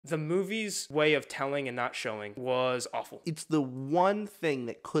The movie's way of telling and not showing was awful. It's the one thing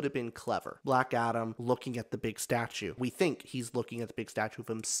that could have been clever. Black Adam looking at the big statue. We think he's looking at the big statue of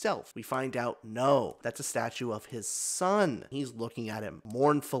himself. We find out, no, that's a statue of his son. He's looking at him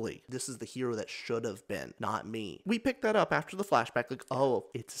mournfully. This is the hero that should have been, not me. We pick that up after the flashback, like, oh,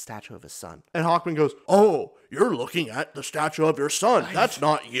 it's a statue of his son. And Hawkman goes, oh, you're looking at the statue of your son. That's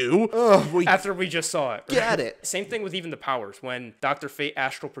not you. After we just saw it. Get it. Same thing with even the powers. When Dr. Fate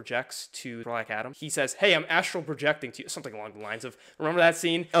astral projects to Black Adam, he says, hey, I'm astral projecting to you. Something along the lines of, remember that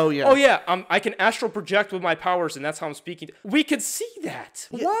scene? Oh, yeah. Oh, yeah, I can astral project with my powers, and that's how I'm speaking. We could see that.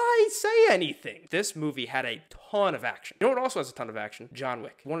 Yeah. Why say anything? This movie had a ton of action. You know what also has a ton of action? John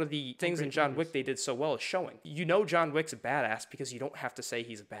Wick. One of the things in John Wick they did so well is showing. You know John Wick's a badass because you don't have to say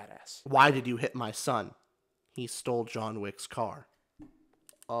he's a badass. Why did you hit my son? He stole John Wick's car.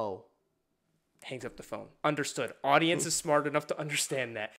 Oh. Hangs up the phone. Understood. Audience is smart enough to understand that.